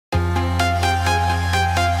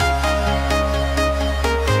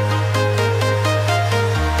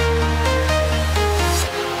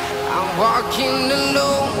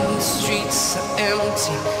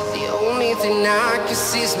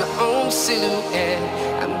see's my own silhouette.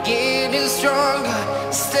 I'm getting stronger,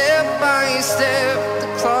 step by step. The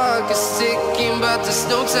clock is ticking, but there's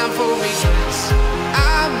no time for regrets.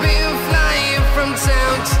 I've been flying from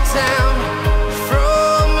town to town,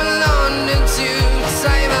 from London to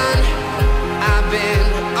Taiwan. I've been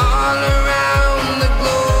all around the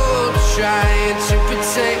globe, trying to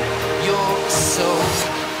protect your soul.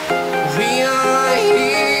 We are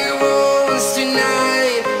heroes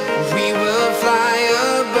tonight. We will fly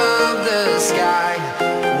above the sky.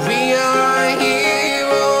 We are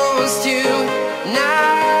heroes tonight.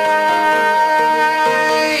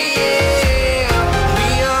 Yeah. We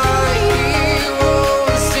are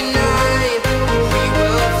heroes tonight. We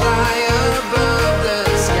will fly above the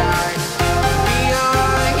sky. We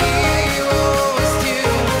are heroes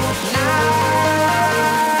tonight.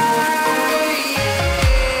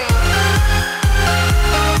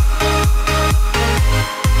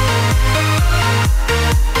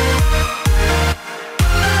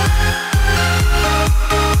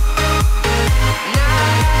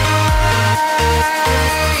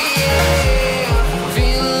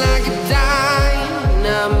 Feel like a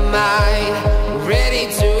dynamite, ready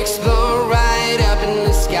to explode right up in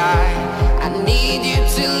the sky. I need you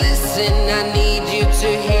to listen, I need you to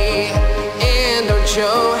hear, and don't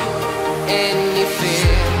show any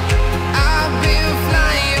fear. I've been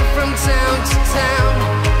flying from town to town,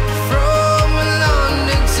 from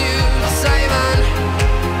London to Taiwan.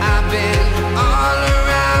 I've been all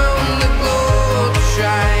around the globe,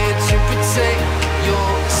 trying to protect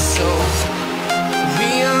your soul.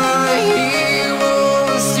 We are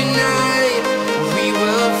heroes tonight. We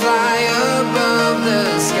will fly above the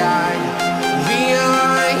sky. We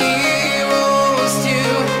are heroes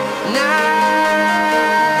tonight.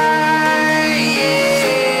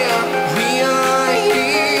 Yeah. We are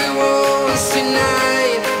heroes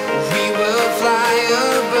tonight. We will fly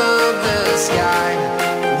above the sky.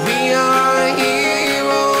 We are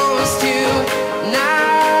heroes tonight.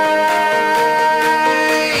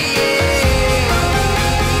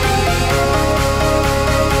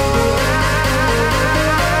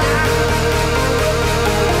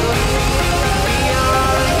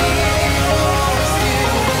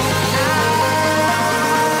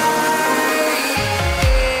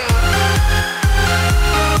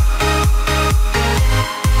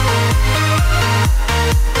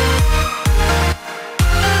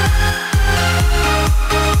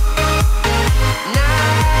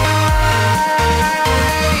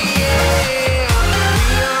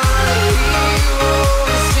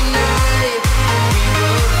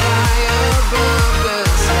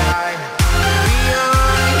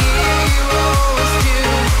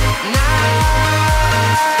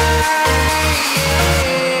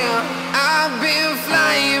 I've been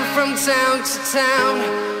flying from town to town,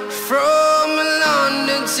 from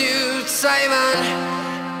London to Taiwan.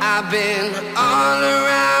 I've been all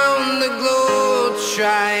around the globe,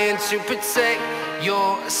 trying to protect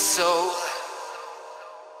your soul.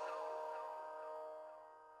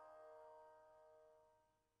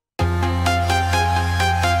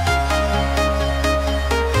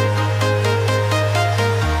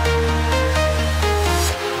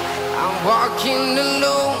 I'm walking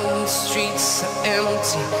alone, the streets are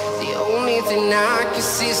empty. The only thing I can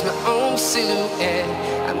see is my own silhouette.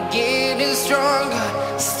 I'm getting stronger,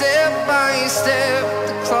 step by step.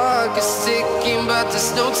 The clock is ticking, but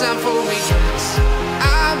there's no time for regrets.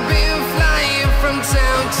 I've been flying from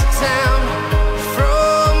town to town,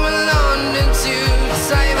 from London to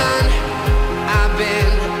Taiwan. I've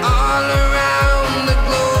been all around the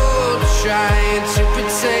globe, trying to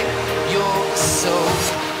protect your soul.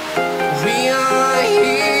 We are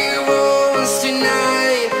heroes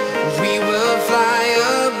tonight. We will fly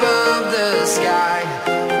above the sky.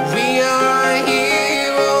 We are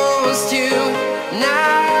heroes tonight.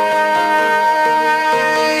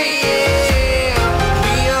 Yeah.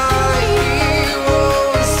 We are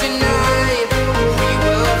heroes tonight. We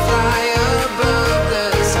will fly above the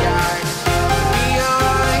sky. We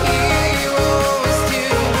are heroes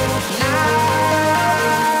tonight.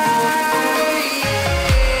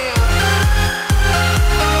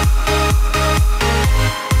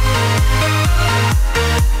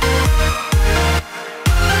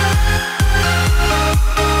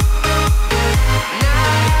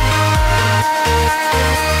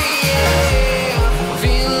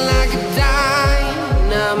 Feel like a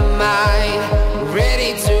dynamite,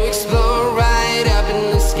 ready to explode right up in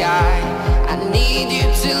the sky. I need you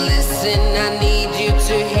to listen, I need you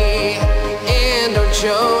to hear, and don't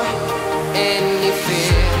show any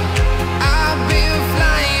fear. I've been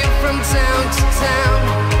flying from town to town,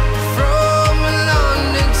 from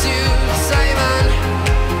London to Taiwan.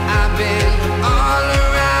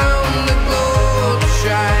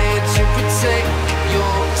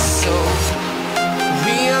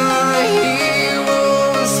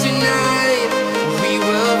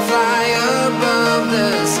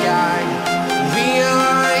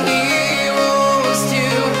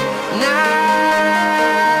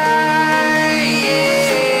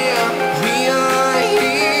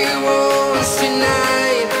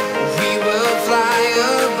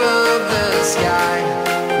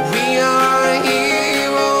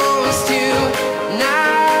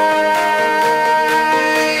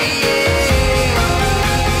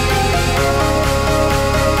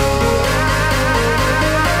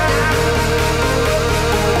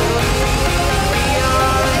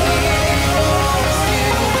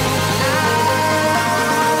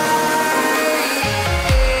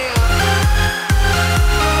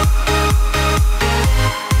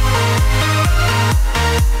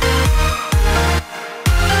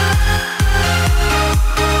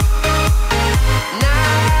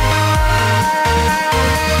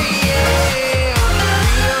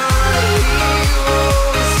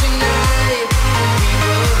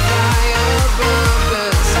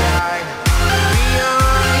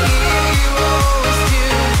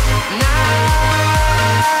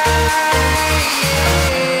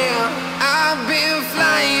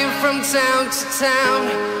 to town,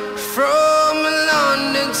 from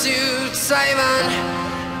London to Taiwan.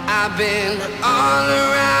 I've been all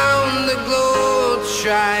around the globe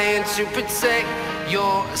trying to protect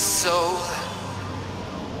your soul.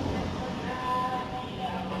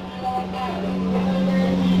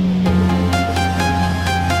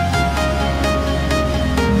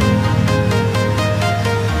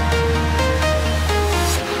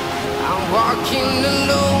 I'm walking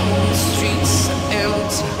alone, the streets are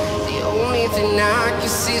empty. The only thing I can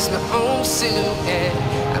see is my own silhouette.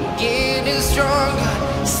 I'm getting stronger,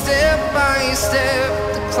 step by step.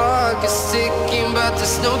 The clock is ticking, but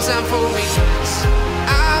there's no time for regrets.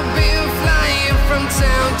 I've been flying from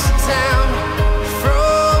town to town,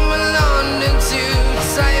 from London to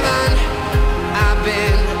Taiwan. I've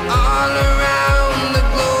been all around the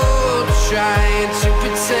globe trying to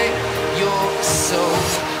protect your soul.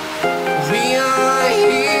 We are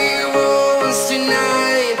heroes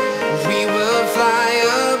tonight. We will fly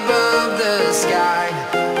above the sky.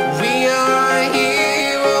 We are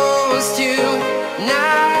heroes tonight.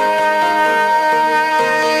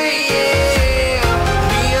 Yeah.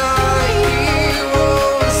 We are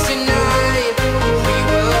heroes tonight. We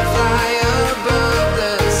will fly above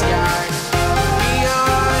the sky. We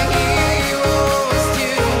are heroes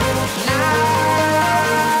tonight.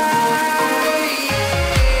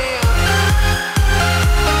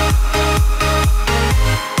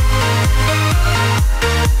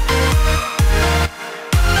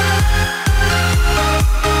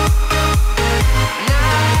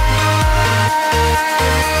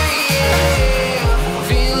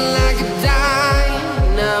 Feeling like a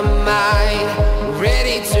dynamite,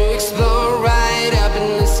 ready to explode right up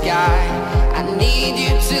in the sky. I need you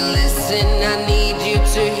to listen, I need you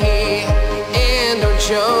to hear, and don't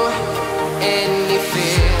show any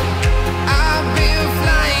fear. I've been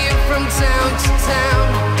flying from town to town,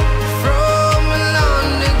 from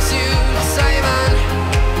London to Taiwan.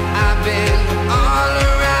 I've been all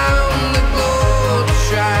around the globe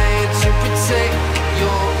trying to protect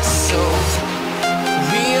your soul.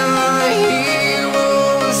 We are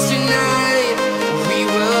heroes tonight. We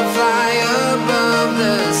will fly above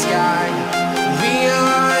the sky. We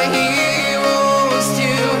are heroes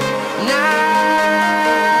tonight.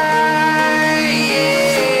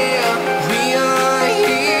 Yeah. We are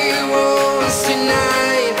heroes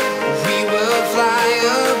tonight. We will fly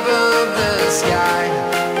above the sky.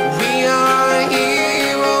 We are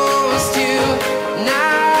heroes tonight.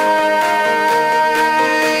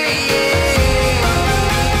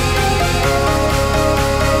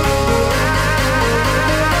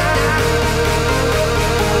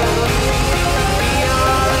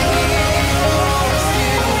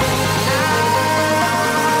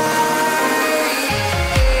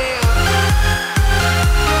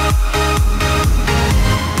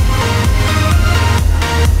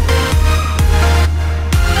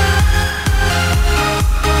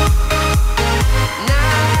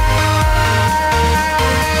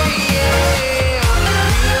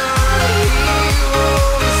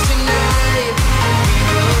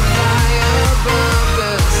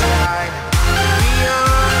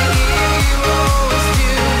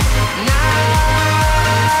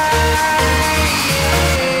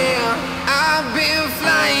 I've been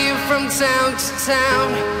flying from town to town,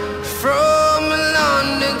 from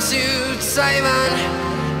London to Taiwan.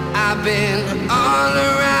 I've been all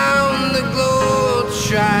around the globe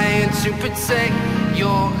trying to protect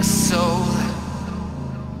your soul.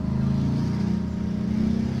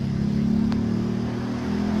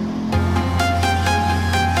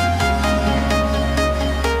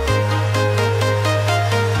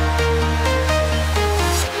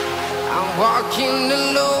 I'm walking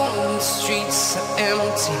alone, the streets are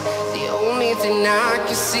empty. The only thing I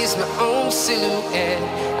can see is my own silhouette.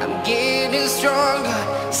 I'm getting stronger,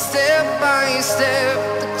 step by step.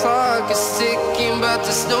 The clock is ticking, but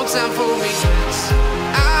there's no time for regrets.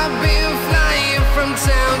 I've been flying from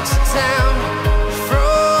town to town,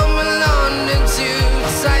 from London to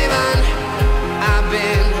Taiwan. I've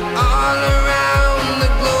been all around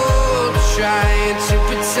the globe trying to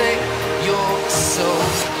protect your soul.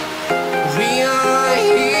 We are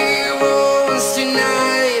heroes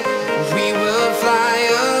tonight. We will fly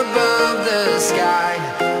above the sky.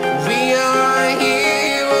 We are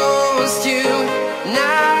heroes tonight.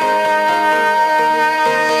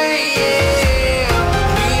 Yeah.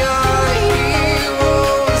 We are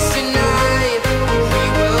heroes tonight.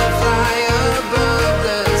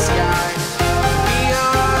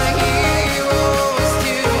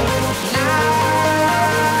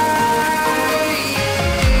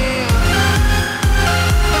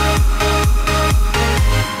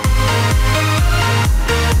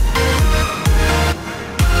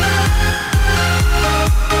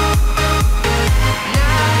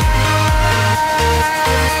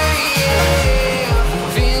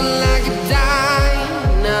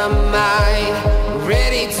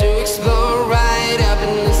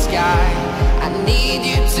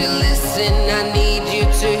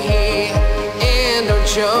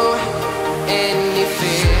 And